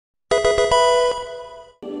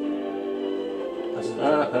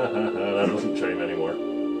That doesn't train anymore.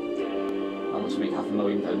 That must make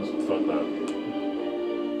 £500,000. Fuck that.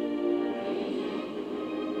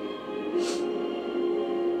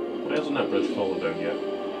 Why hasn't that bridge fallen down yet?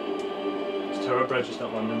 It's Tower Bridge, it's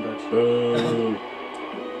not London Bridge. Boom.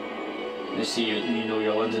 You see, you know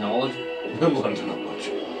your London knowledge. London knowledge.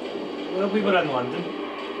 Well, we were in London.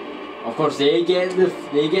 Of course, they get the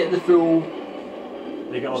full.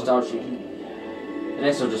 They get all Star Treatment. The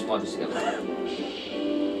rest are just bunches together.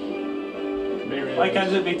 Why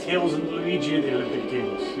can't it be Tails and Luigi in the Olympic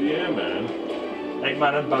Games? Yeah, man.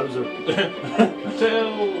 Eggman and Bowser.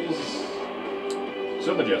 Tails!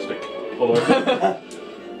 So majestic. Although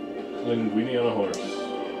Linguini on a horse.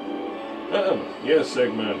 Yes,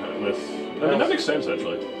 Eggman with... I mean, that makes sense,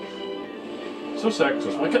 actually. So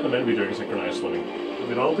sexist. Why can't the men be doing synchronized swimming?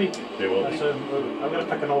 We'd all be. They will be. I'm going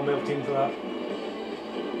to pick an all-male team for that.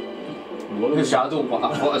 Who's Shadow?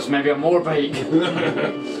 I thought it's maybe a motorbike.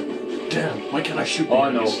 Damn, why can't I shoot the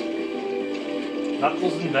enemies?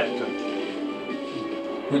 Knuckles and Vector.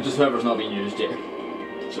 Just whoever's not being used yet.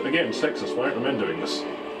 So again, sexist. Why aren't the men doing this?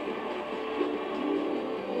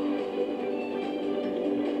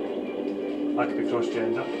 That could be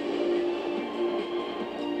cross-gender.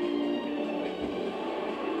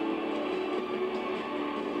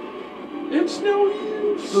 It's no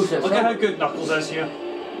use! Look at how good Knuckles is here.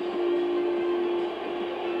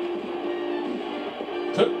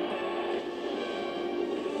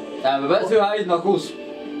 I'm a bit too high, Knuckles.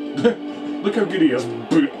 Look how good he is,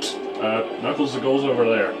 boot! Knuckles, the goal's over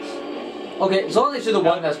there. Okay, Sonic should have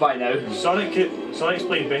won this by now. Sonic's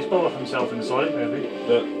playing baseball with himself in the Sonic movie.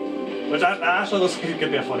 Which actually looks like it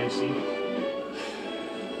could be a funny scene.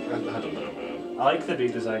 I don't know, man. I like the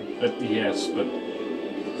redesign. Yes, but...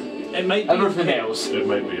 It might be everything else. It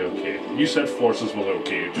might be okay. You said Forces was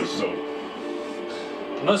okay, just so...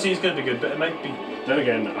 I'm not saying it's going to be good, but it might be... Then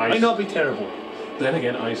again, It might not be terrible. Then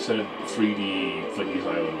again, I said 3D Flicky's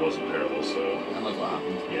Island wasn't terrible, so... And look what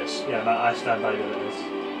happened. Yes. Yeah, I stand by that it is.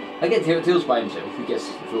 I get Tails by himself, he gets...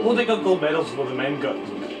 Well, they got gold medals, while the men got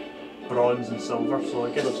bronze and silver, so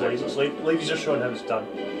I guess ladies are showing how it's done.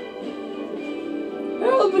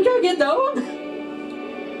 Well, we can't get down!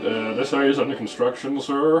 This area is under construction,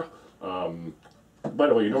 sir. By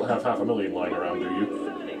the way, you don't have $500,000 lying around, do you?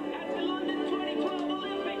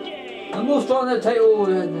 The most dominant title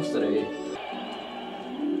in history.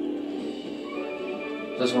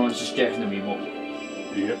 This one's just checking the remote.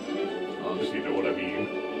 Yep. If you know what I mean.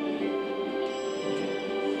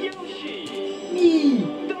 Yoshi! Me!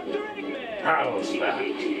 Dr. Eggman! How's that?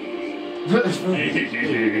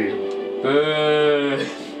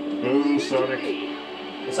 Boo, Sonic.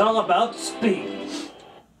 It's all about speed.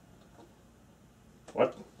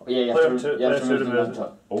 What? Oh, yeah, you have to remove the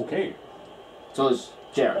laptop. Okay. So it's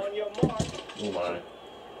Jared. On your mark, Oh my.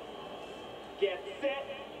 get set.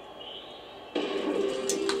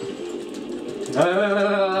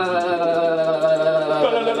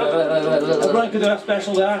 Everyone could do a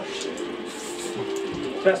special dash.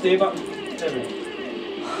 Press the A button. There we go.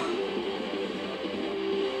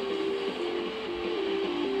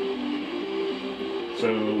 So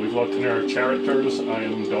we've locked in our characters. I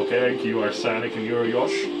am Doc Egg, you are Sonic, and you're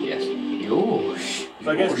Yosh. Yes. Yosh.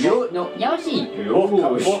 So I guess Yoshi.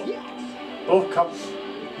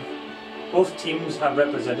 both teams have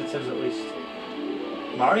representatives at least.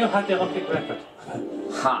 Mario had the Olympic record.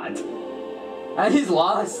 Had. And he's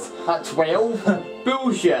last at 12?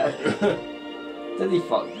 Bullshit. Did he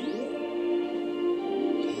fuck?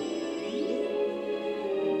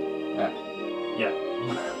 Yeah.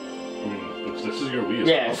 This is your Wii.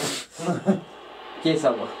 Yeah. Guess I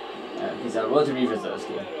will. Guess I want to revisit this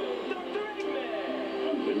game.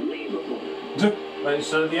 Right,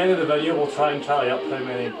 so at the end of the video we'll try and tally up how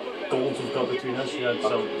many goals we've got between us. Yeah,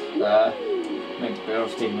 so Make the better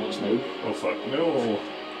take notes now. Oh fuck, no.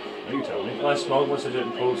 Now you tell me. Unless Smog wants to do it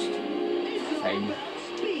in post. Fine.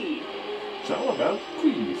 It's all about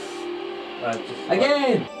queef.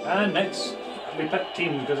 Again! And next, we pick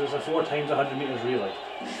teams because it's a 4 times 100 metres relay.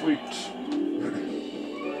 Sweet.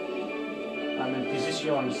 I'm in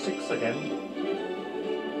position 6 again.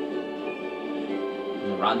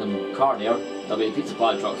 There's a random car there. There'll be a pizza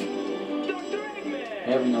pie truck.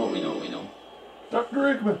 Yeah, we know. Dr.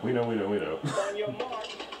 Eggman! We know. On your mark,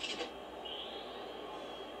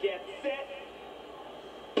 get set.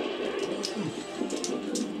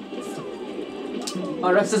 My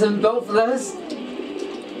wrist isn't built for this.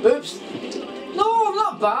 Oops. No, I'm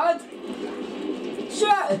not bad.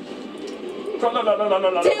 Shit.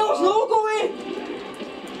 No. Tails, no, go away.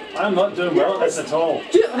 I'm not doing well at this at all.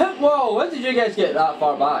 Whoa, when did you guys get that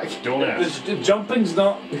far back? Don't ask. The jumping's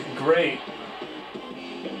not great.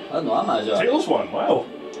 don't know, I'm not sure. Tails won, wow.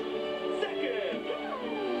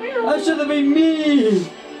 That should have been me!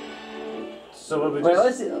 So what we Wait, just,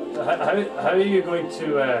 let's see. how are you going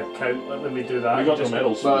to count when we do that? We got the Just-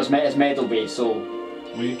 medals. Well, it's medal based, so.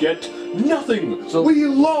 We get nothing! So- We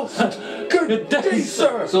lost! Good day,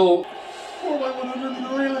 sir! So. Oh, I went under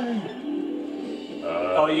the railing!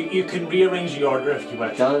 Oh, you can rearrange the order if you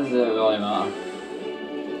wish. Does it really matter?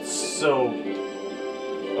 So,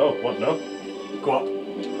 Oh, what, no? go up.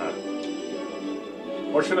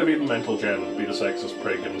 Or should I be the mental gen, be the sexist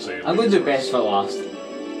prig and say... I'm going to do best for last.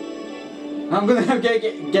 I'm going to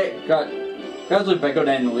get gradually bigger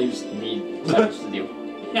than the leaves me. That's the deal.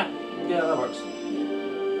 Yeah, that works.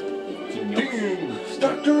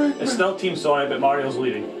 Dr. Eggman! It's still Team Sorry, but Mario's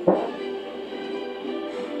leading.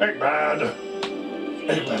 Eggman!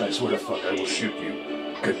 Eggman, I swear to fuck, I will shoot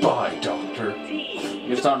you. Goodbye, Doctor.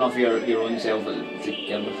 You're starting off your own self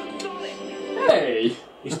together. Hey!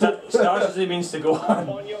 He starts as he means to go on.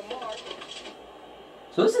 On your mark.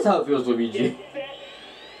 So this is how it feels, Luigi.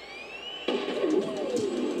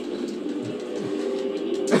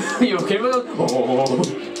 You okay with it? Oh.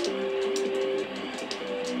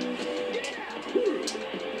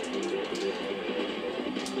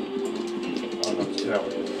 Oh, no, it's 2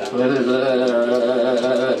 hours.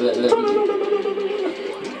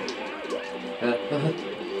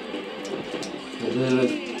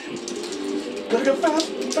 Gotta go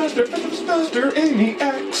faster, Amy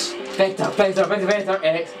X! Better,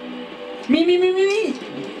 X. Me.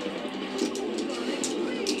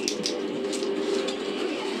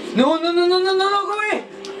 No, go away!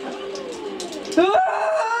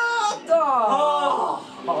 Oh,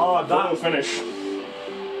 Photo that finish.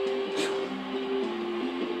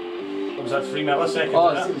 was that 3 milliseconds.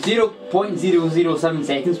 Oh, Wasn't 0.007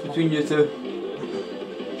 seconds between you two.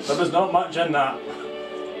 it? There was not much in that.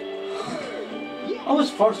 I was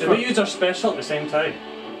first. Did we use our special at the same time?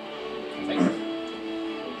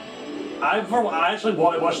 I actually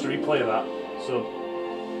want to watch the replay of that. So,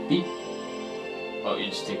 B? Oh, you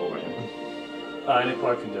just take over it.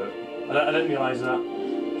 Nicola can do it. I didn't realise that.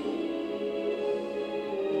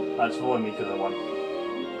 That's following me because I won.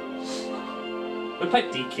 We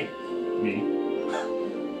picked DK. Me.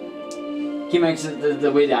 He makes it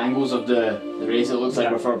the way the angles of the race, it looks like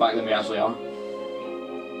Yeah. we're further back than we actually are.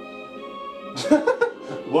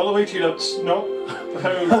 Waluigi, that's not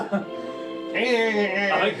how... I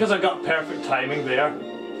think because I got perfect timing there.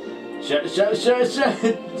 Shit.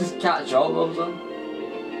 Just catch up all of a sudden.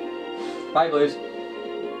 Bye, Blues.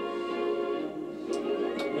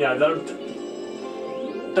 Yeah,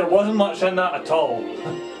 there wasn't much in that at all.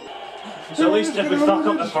 So at least if we fuck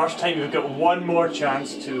up the first time, we've got one more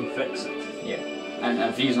chance to fix it. Yeah. And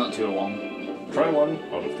if he's not too long. Try 1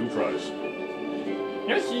 out of 2 tries.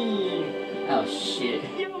 Yoshi! Oh shit.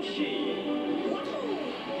 Yoshi.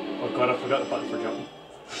 Oh god, I forgot the button for jumping.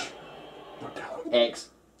 X.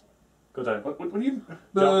 Go down. What do you... Jump.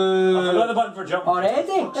 I forgot the button for jumping.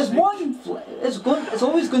 Already? It's one. It's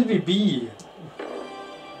always going to be B.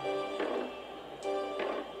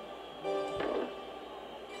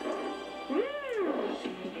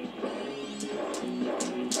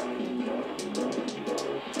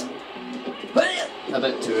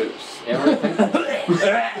 About 2 oops. Everything.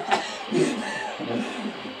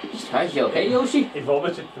 Are you okay, Yoshi? He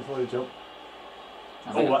vomited before he jumped.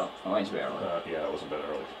 Oh, what? Oh, it's very early. yeah, that was a bit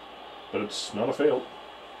early. But it's not a fail.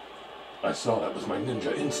 I saw that with my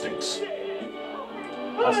ninja instincts.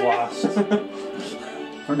 That's last.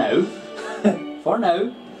 For now. For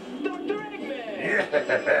now. Dr. Eggman.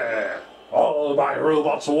 Yeah! All my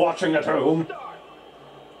robots watching at home.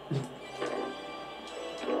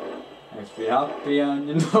 If you're happy and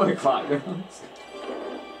you know it, clap your hands.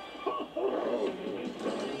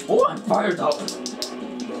 Oh, I'm fired up! This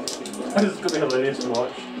is going to be hilarious to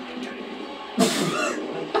watch.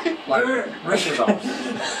 Like, rip it off.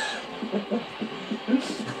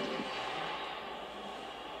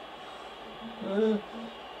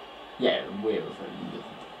 Yeah, way over.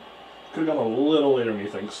 Could have gone a little later,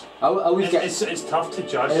 methinks. I always get. It's tough to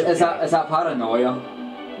judge. Is that paranoia?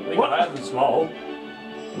 They got higher than small.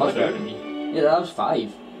 Much better than me. Yeah, that was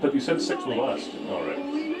 5. But you said 6 was last.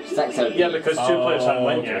 Alright. 6 out of Yeah, 8. because 2 players hadn't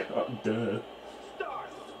won okay. yet. Duh.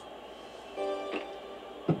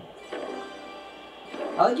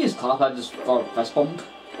 I like to use clap out just for fist bump.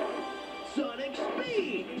 Sonic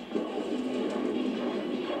speed.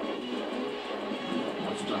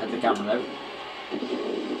 I just don't hit the camera out.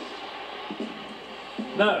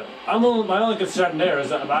 No, my only concern there is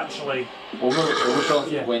that I'm actually.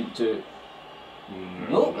 Overshot Yeah. went to. No,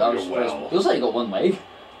 Nope, that was well. first. Feels like you got one leg.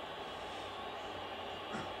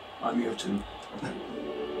 I'm here too.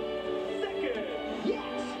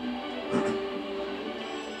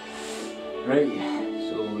 Right,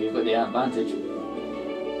 so you've got the advantage.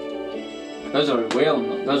 Bowser Jr. well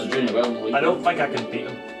in the league. I don't think I can beat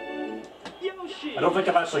him. Yoshi. I don't think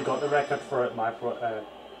I've actually got the record for it, my actual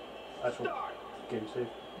game save.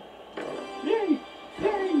 Yay!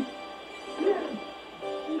 Yay!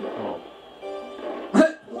 Oh.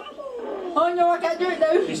 Oh no, I can't do it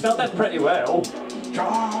now! He still did pretty well.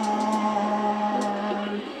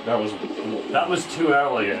 That was too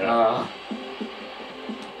early. Yeah.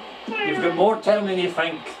 You've got more time than you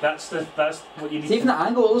think. That's what you need. See from the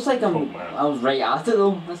angle, it looks like Oh, man. I was right at it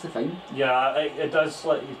though, that's the thing. Yeah, it does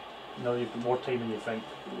let you know you've got more time than you think.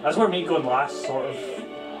 That's where me going last sort of.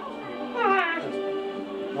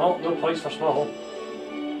 Well, no place for small.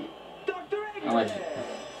 Dr. I like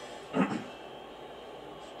Eggman.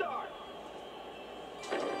 Start.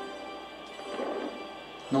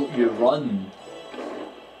 No, you run.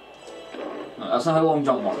 No, that's not how long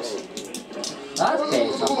jump works. That's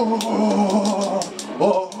better.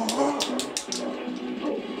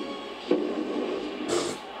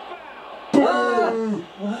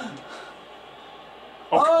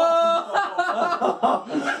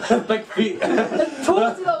 Big feet. Does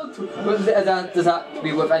that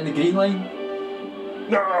be within the green line?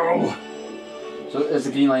 No! So is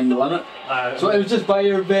the green line the limit? So So it was just by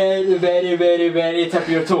your very, very, very, very tip of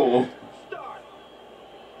your toe. Start.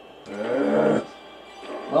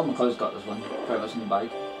 Well, MacLeod's got this one. Pretty much in the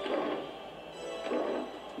bag.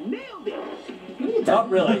 Nailed it. No, you not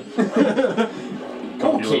didn't. really.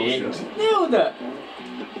 Okay, Shit. nailed it.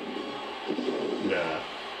 Yeah.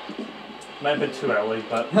 Might have been too early,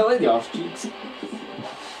 but I like the arse cheeks.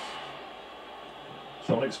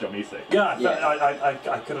 Sonic's got me thick. yeah, Yeah.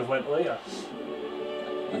 I could have went later.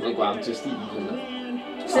 I think what happened to Stevens,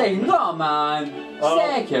 is it? Second, oh man. Oh.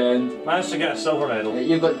 Second. Managed to get a silver medal.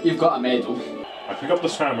 You've got a medal. I pick up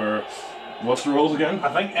this hammer. What's the rules again? I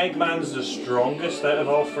think Eggman's the strongest out of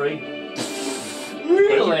all three. Bowser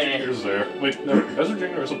Really? Jr.'s there. Wait, no, Bowser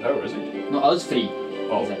Jr. isn't power, is he? No, us three.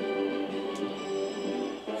 Oh. Is it?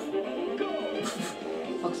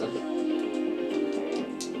 Fuck's this.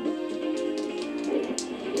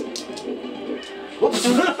 Whoops!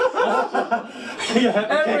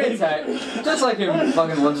 Every time. Just like in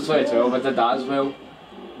fucking 1 to 2012, I did that as well.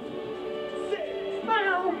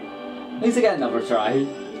 At least I get another try.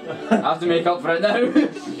 I have to make up for it now. Dr.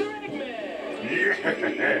 Eggman.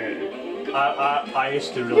 Yeah. I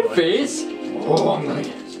used to really Your like face? Oh, I'm gonna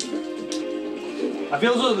get I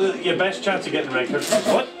feel as though your best chance of getting the record.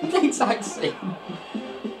 What? the exact same.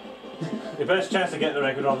 Your best chance of getting the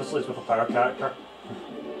record obviously is with a power character.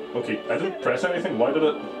 Okay, I didn't press anything. Why did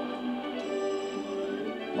it?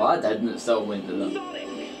 Well, I did, and it still went to them. Sonic.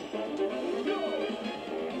 Go.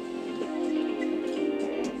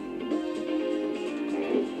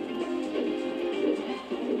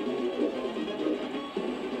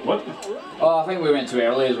 What? Oh, I think we went too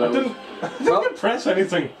early as I well. didn't Well, press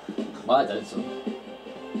anything. well, I did, so.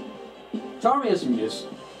 Charmy is some use.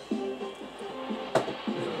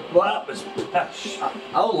 Well, that was pish.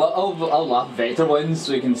 I'll laugh Vector wins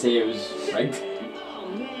so you can say it was rigged.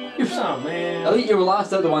 Oh man. At least you were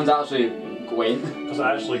last out the ones that actually went. Because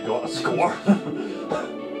I actually got a score.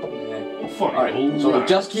 Yeah. Funny. Alright, so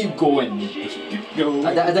just keep going. Just keep going.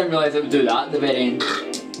 I didn't realise it would do that at the very end.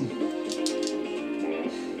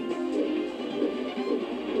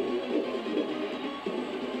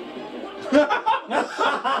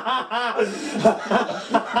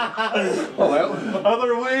 Oh well.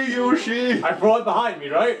 Other way, Yoshi. I brought it behind me,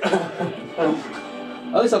 right?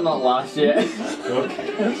 At least I'm not last yet.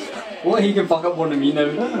 Okay. What, he can fuck up more than me now.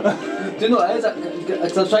 Do you know what it is?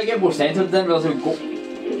 Because I was trying to get more centred, didn't realise it would go.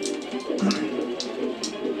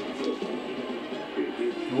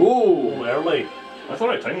 Whoa! Early. I thought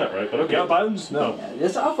I timed that right, but okay. Get bounds? No. Yeah,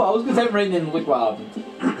 this, I thought I was going to time right and then look what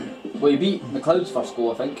happened. Well, you beat MacLeod's first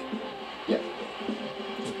goal, I think. Yeah.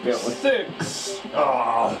 Barely. 6.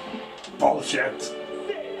 Ah, bullshit.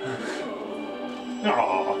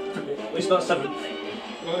 Ah, At least not 7.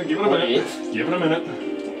 give it a Or minute. 8. Give it a minute.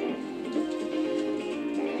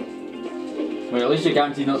 Well, at least you're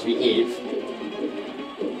guaranteed not to be 8th.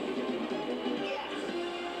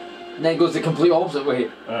 And then it goes the complete opposite way.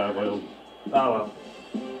 Well, Oh well.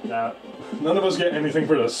 Nah. none of us get anything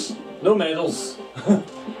for this. No medals.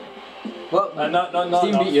 Well, Not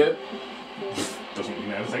Steam beat you. Doesn't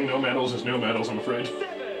mean anything. No medals is no medals, I'm afraid.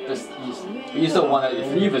 But you still won out of the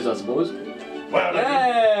 3 of us, I suppose. Well,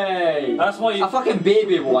 Yay! That's why you. A fucking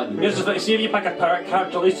baby won. Here's the thing, see if you pick a parrot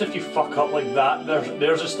character, at least if you fuck up like that,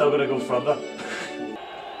 theirs is still going to go further.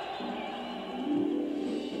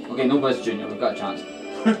 Okay, no Buzz Junior, we've got a chance.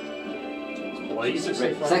 Please, it's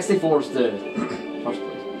Right, 64's the first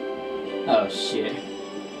place. Oh shit.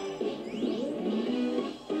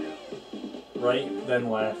 Right, then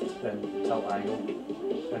left, then tilt angle,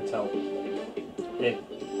 then tilt. Hey.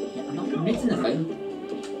 Yeah, I'm not reading the thing.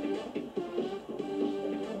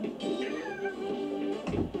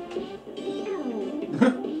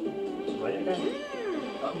 Right again.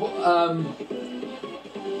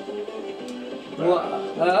 What?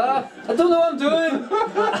 I don't know what I'm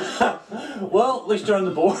doing! Well, at least you're on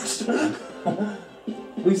the board.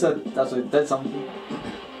 At least I actually did something.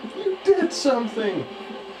 You did something!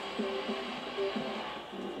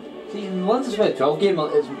 See, once it's a 12 game,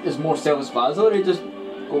 it's more self-explanatory. Just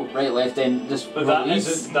go right, left, then just But that release.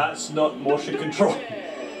 isn't, that's not motion control.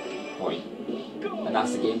 Point. And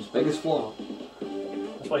that's the game's biggest flaw.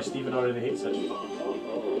 That's why Stephen already hates it.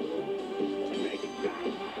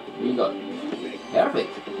 You got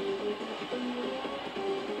perfect.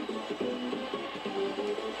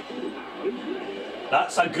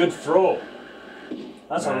 That's a good throw.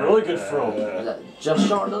 That's a really good throw. Is that just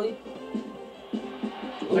short of the lead?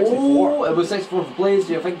 64. Oh, it was 64 for Blaze.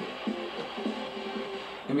 Do you think?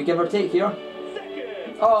 Can we give or take here?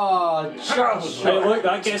 Oh, just Hey, short. look,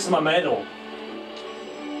 that gets him a medal.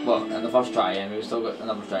 Well, in the first try, and we've still got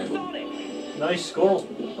another try. Nice score,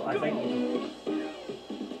 I think.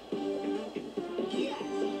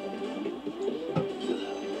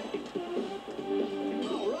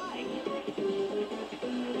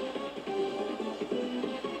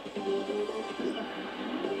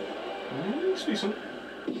 It's decent.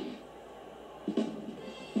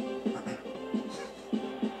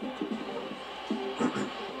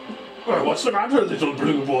 Well, what's the matter, little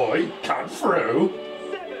blue boy? Can't throw?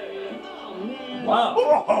 Wow.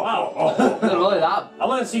 Wow. Not really that. I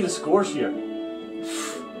want to see the scores here.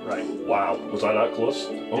 Right. Wow, was I that close?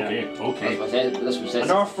 Okay, okay. This was it.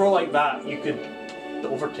 Another throw like that, you could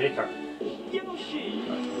overtake her. Yoshi,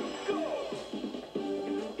 go.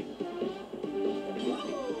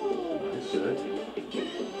 That's good.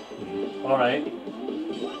 Alright.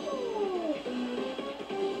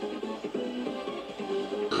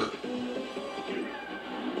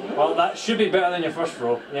 Well, that should be better than your first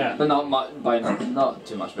throw. Yeah. But not much, not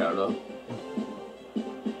too much better though.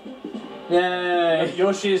 Yay!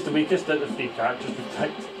 Yoshi is the weakest at the three characters we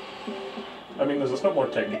picked. I mean, is this not more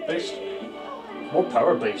technique based? More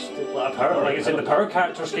power based. Like I said, the power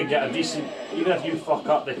characters can get a decent. Even if you fuck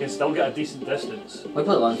up, they can still get a decent distance. We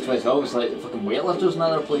played once, twice. Oh, it's like fucking weightlifters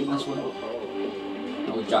now they're playing this one.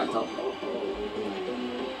 All jacked up.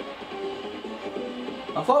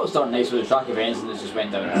 I thought it was starting nice with the track events and it just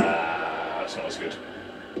went down. Ah, that's not as good.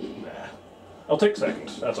 Nah. I'll take second.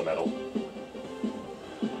 That's a medal.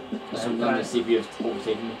 So I'm going to see if you've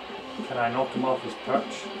overtaken me. Can I knock him off his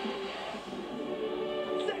perch?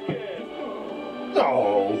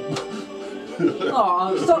 No!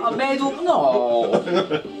 Oh, it's not a medal. No!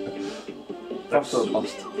 First or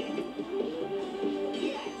bust.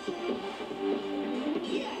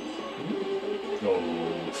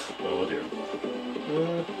 Oh dear.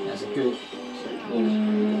 That's a good.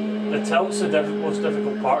 The tilt's the most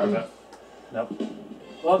difficult part of it. Nope.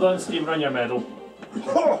 Well done, Stephen, on your medal.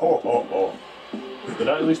 Did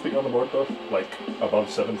I at least beat you on the board though? Like, above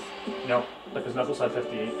 7th? No, because Knuckles had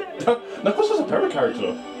 58. Knuckles is a power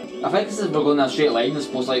character. I think this is we're going in a straight line as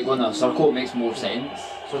opposed to like going in a circle. It makes more sense.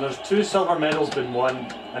 So there's 2 silver medals been won,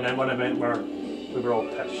 and then one event where we were all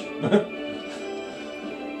pish.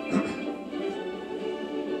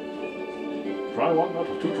 Try one out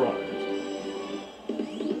of 2 tries.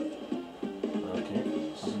 Okay.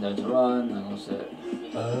 Up and down to run, and I'll set.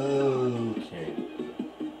 Okay.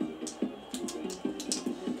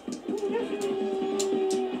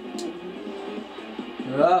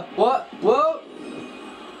 What? Whoa!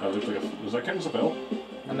 That looks like a. Does that count as a bell?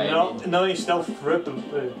 I might No, have been. no, he still threw it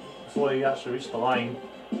before he actually reached the line.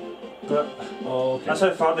 But Oh, okay. that's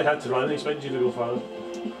how far they had to run. They expected you to go further.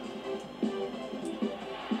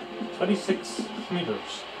 26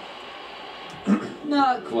 meters.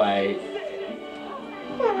 Not quite.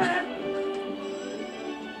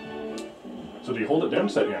 So do you hold it down,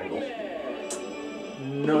 set the angle?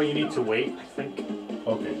 No, you need to wait, I think.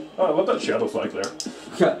 Okay. Oh, I love that shadow flag there.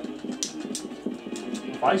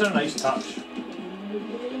 Flags are a nice touch.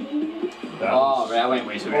 That Oh, was, right, I went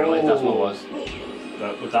way too early. That's what it was.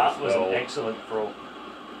 that Was an fell. excellent throw.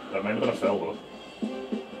 That might have been a fell though.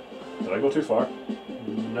 Did I go too far?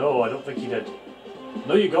 No, I don't think he did.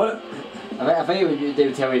 No, you got it. I think they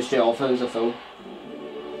would tell you straight off it was a foul.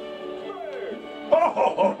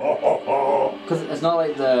 Because it's not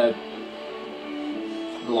like the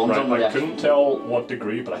long Right, jump where I you couldn't tell what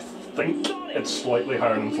degree, but I think it's slightly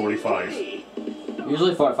higher than 45.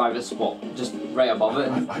 usually 45 is spot, just right above it.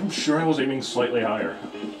 I'm sure I was aiming slightly higher.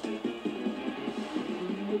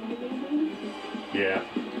 Yeah.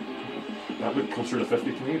 That would closer to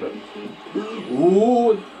 50 to me, but...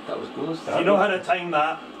 Ooh, that was close. If you know how to time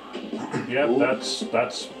that. Yeah, Ooh. that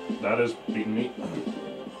is beating me.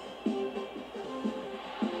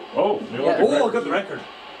 Oh, new Yeah. Olympic Oh, I record. got the record.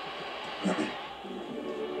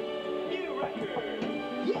 New record.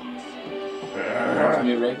 Yes. That's a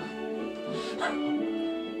new record.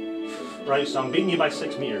 Right, so I'm beating you by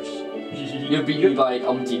 6 meters. You're beating me by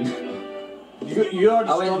umpteen. You are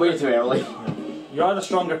the I went way stronger, too early. you are the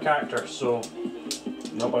stronger character, so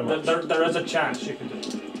Not by much. there is a chance you can do.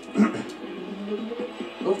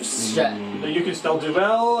 Oops, shit. That you can still do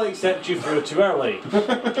well, except you threw it too early.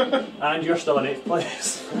 And you're still in 8th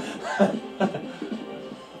place.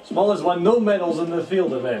 Small has won no medals in the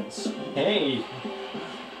field events. Hey!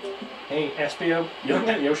 Hey, SPO, you think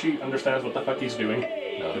that Yoshi understands what the fuck he's doing?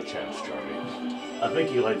 Not a chance, Charlie. I think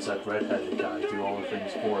he lets that redheaded guy do all the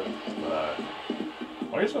things for him.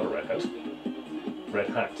 Why is that a redhead? Red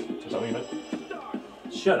hat. Is that what you meant?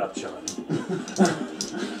 Shut up, Charlie.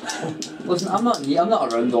 Listen, I'm not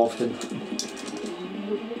around often.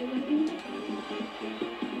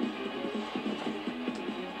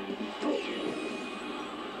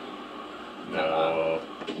 No.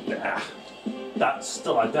 Nah. That's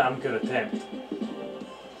still a damn good attempt.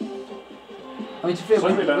 I mean, to be fair,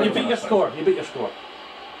 Slightly better You than beat your last time. score. You beat your score.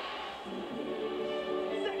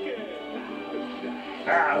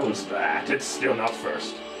 How was that? It's still not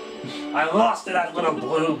first. I lost to that little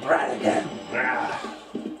blue brat again. Ah,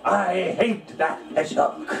 I hate that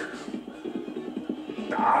hedgehog.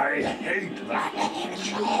 I hate that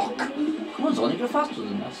hedgehog. come on, Sonic, you're faster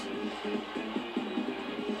than this.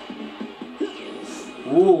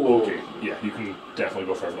 Ooh. Okay, yeah, you can definitely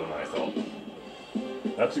go further than I thought.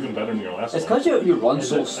 That's even better than your last It's one. because you run Is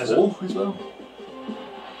so it? Is slow as well.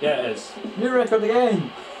 Yeah, it is. New record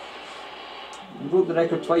again. You broke the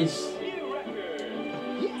record twice.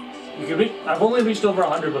 You can reach. I've only reached over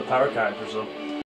 100 with power characters though.